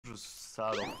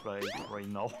sad of right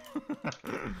now.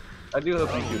 I do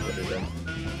hope you do better then.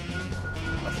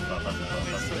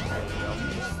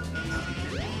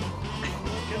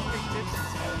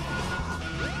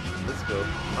 Let's go.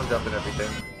 I'm dumping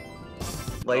everything.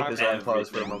 Life is on pause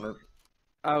for a moment.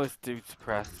 I was too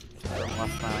depressed from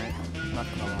last night. Not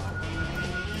gonna lie.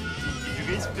 Did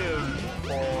you guys play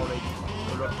for like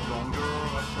a lot longer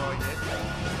after I get?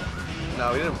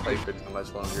 No, we didn't play for too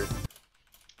much longer.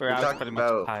 But I was pretty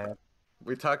much tired.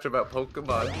 We talked about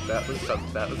Pokemon. That was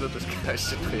a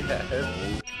discussion we had.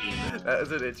 That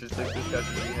was an interesting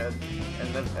discussion we had.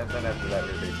 And then after that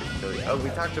we were basically we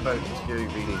talked about scary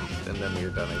readings and then we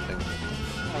were done, I think.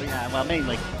 Oh yeah, well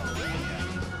mainly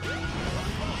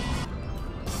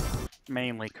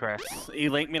Chris. He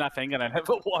linked me that thing and I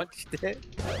never watched it.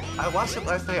 I watched it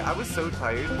last night. I was so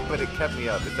tired, but it kept me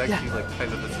up. It's actually like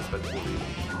kind of a suspenseful read.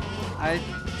 I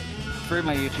threw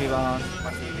my YouTube on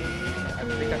my TV. I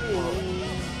think I feel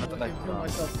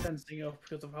myself tensing up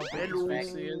because of how big this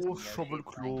face is. Shovel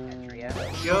Claw.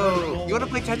 Yo, you wanna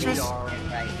play Tetris?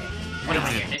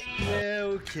 Yeah,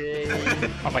 okay.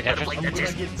 Oh my God, I'm gonna get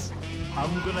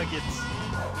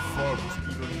fucked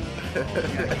even more.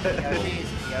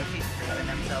 Yoshi's proven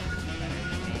himself to be better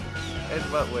than me. In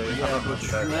what way? Yeah, but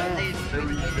very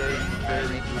good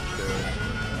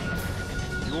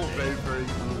You're very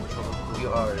good. You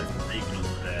are.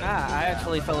 I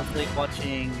actually fell asleep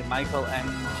watching Michael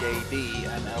MJB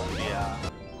and LVR.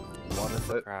 What a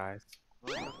surprise.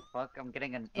 What the fuck? I'm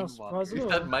getting an That's inbox. puzzle. You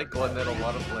said Michael and then a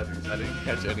lot of letters. I didn't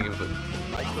catch any of it.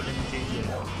 Michael MJB.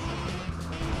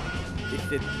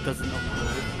 If it doesn't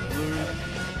upload.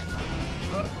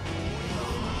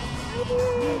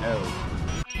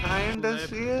 Oh. Kinda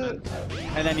see it.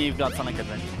 And then you've got Sonic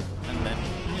Adventure. And then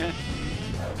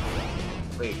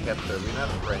Wait, Kepler, are we not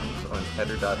friends on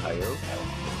header.io?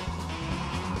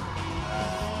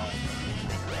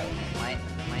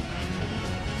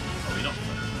 Are we not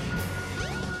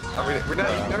friends? We're not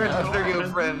Header.io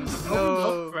friends.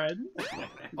 No.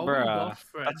 Bruh.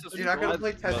 You're not gonna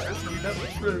play Tetris? Are we not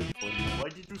friends? Why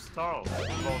did you start?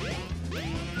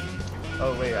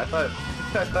 Oh wait, I thought,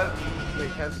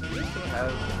 wait, do you still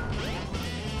have?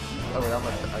 Oh wait, I'm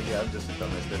just a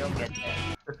dumbass. You'll get there.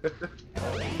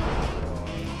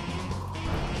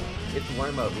 It's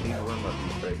warm up. We need warm up.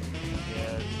 Right?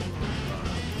 Yeah.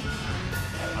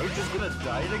 Are we just gonna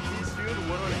die like this, dude?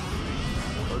 What are you doing?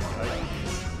 Okay,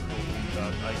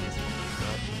 I guess.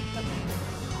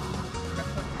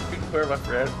 Where my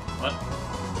friend? What?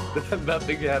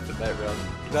 Nothing happened that round.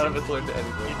 None of us learned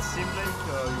anything. It seemed like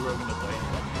you were gonna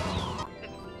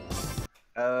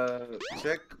die.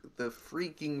 Check the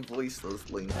freaking voiceless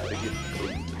link to get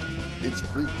code. It's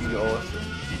freaking awesome.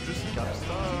 Did you see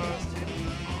Capstars?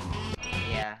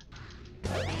 Yeah.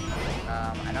 I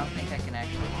don't think I can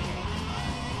actually change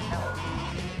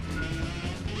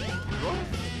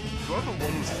You have a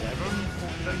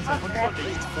 1-7? I thought at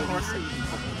least 46.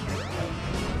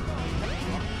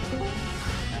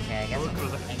 Okay, I guess I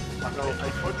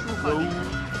thought you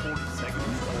had 40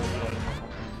 seconds.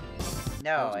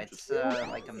 no, it's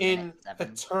like a minute In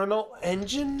 7. Eternal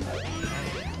Engine?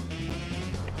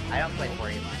 I don't play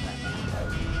 40 line that much.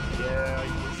 Yeah, I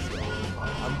guess so.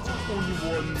 I'm the only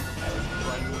one.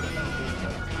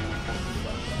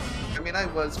 I mean, I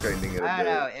was grinding it a I bit.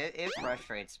 don't know, it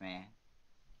frustrates me.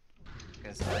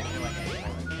 Because I feel like I play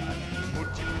like God.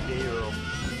 Multiplayer.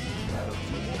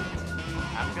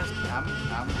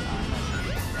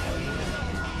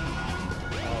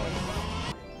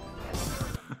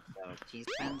 So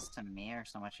T-spins to me are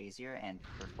so much easier, and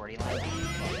for 40 line,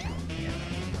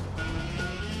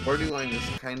 40 line is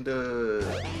kinda...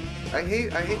 I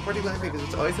hate 40 line because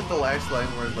it's always at the last line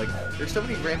where like there's so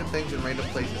many random things in random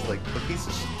places, like the pieces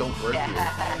just don't work here.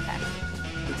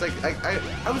 It's like I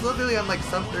was literally on like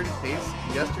sub 30 pace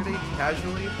yesterday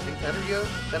casually in Tetrio,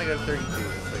 then I got 32.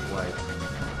 It's like why?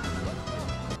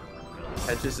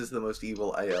 Tetris is the most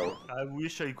evil IL. I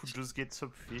wish I could just get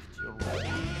sub 50 or what.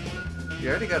 You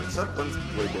already got sub one's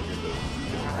way bigger though.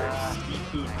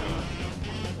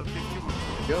 Sub 50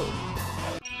 would Go.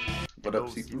 What up,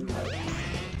 Seafood?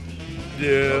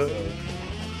 Yeah.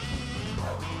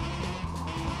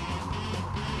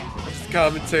 I just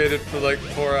commentated for like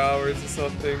 4 hours or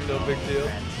something, no big deal.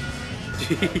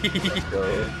 Go.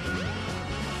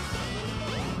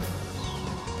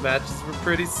 Matches were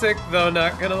pretty sick though,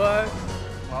 not gonna lie.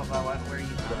 what were you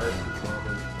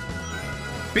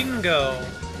Bingo!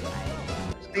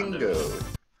 Bingo.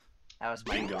 That was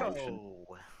my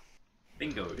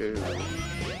Bingo.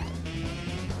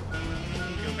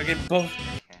 Again,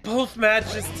 both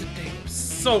matches today were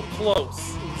so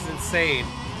close. It was insane.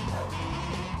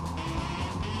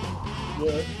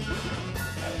 work.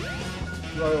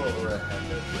 Throw or a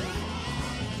habit.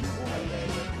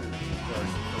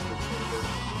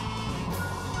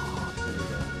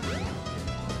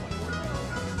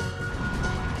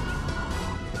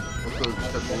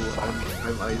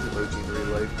 I'm Eyes emoji in real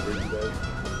life. Where you guys?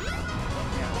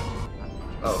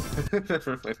 Oh,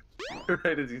 never mind.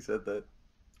 Right as you said that.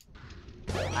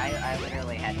 I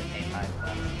literally had to pay $5.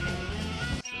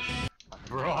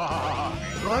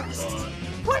 What?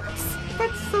 What?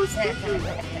 That's so stupid.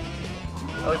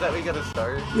 Oh, is that we got to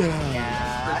start?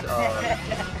 Yeah.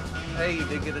 Hey, you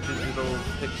did get a digital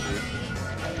picture.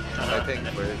 I think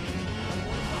for it.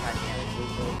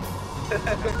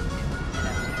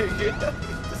 Yeah,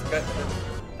 just got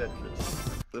Tetris.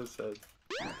 So sad.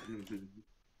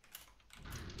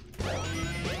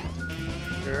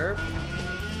 Sure.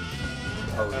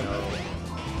 Oh no.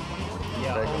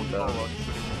 Yeah, Back oh him no, down.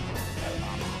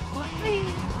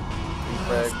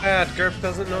 It's sad. Gerp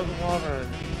doesn't know the wall run.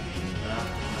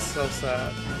 It's so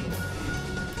sad.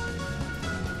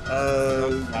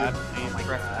 Please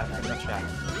press F in the chat.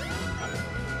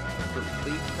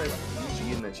 Please press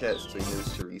PG in the chat so he knows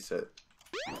to reset.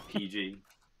 PG.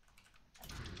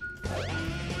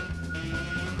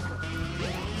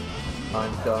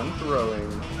 I'm done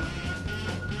throwing.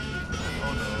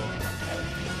 Oh no.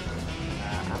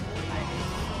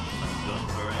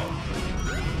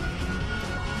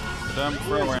 Dumb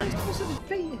throwing.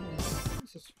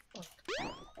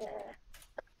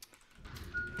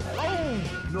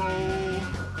 No.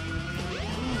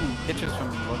 Pictures from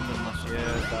London last year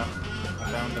that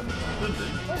I found them.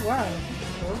 Oh wow.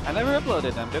 I never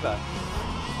uploaded them, did I?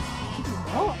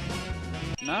 What?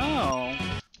 No.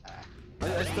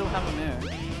 I still have them here.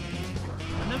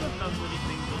 I never found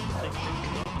anything that take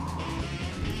pictures of and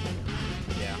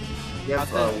Yeah. Yes, I was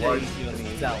gonna large say penny.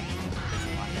 yourself.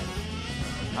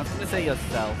 I was gonna say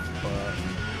yourself, but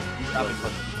you probably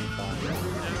put it too far.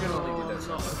 You can only do that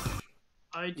so much.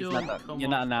 I He's don't not that- come you're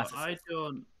not a off- I narcissist.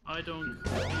 don't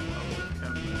come off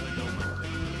cameras. I don't like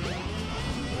pictures.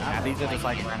 Yeah, these are just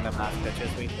like random ass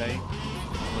pictures we take.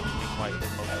 Literally quite the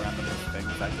most random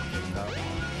things I could think of.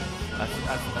 That's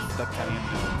Ducktalian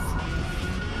knows.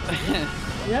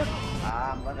 Yep.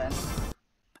 Living.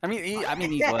 I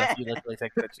mean, he's worth. You literally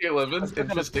take pictures. 11,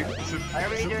 interesting. Why are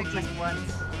we doing this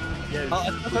once? Yeah, Oh,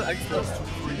 I still.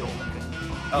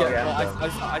 Oh, Yeah, yeah, well, I'm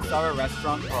done. I saw a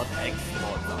restaurant called Egg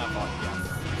Sports, and I thought,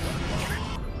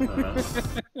 yes.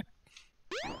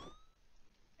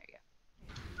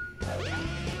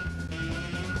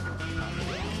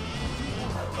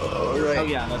 Alright. Oh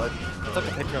yeah, no, I took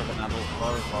a picture of an adult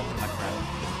bar as well with my friend.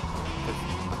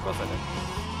 Of course I did.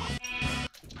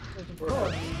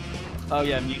 Oh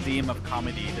yeah, Museum of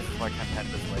Comedy. This is like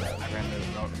Contenders list. I ran the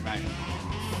note right.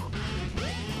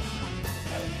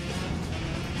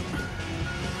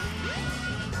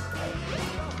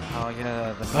 Oh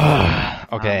yeah.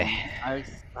 The Okay. I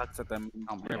sucked at them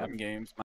random games.